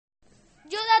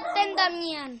Jonathan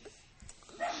Damian.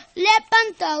 Les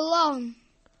pantalons,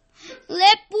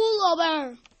 les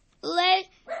pullovers, les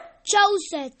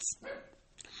chaussettes,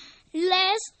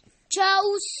 les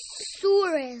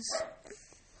chaussures,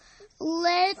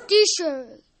 les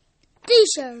t-shirts,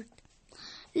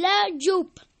 les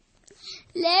jupes,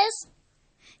 les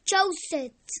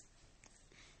chaussettes,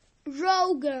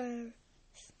 joggers,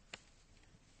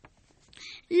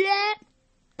 les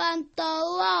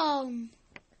pantalons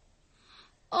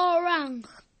orange,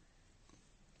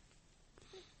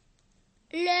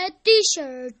 les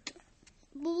t-shirts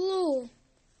blue,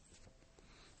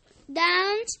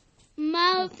 dance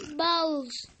marbles,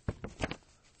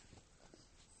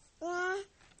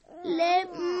 les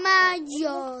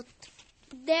maillots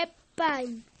de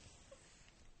paille,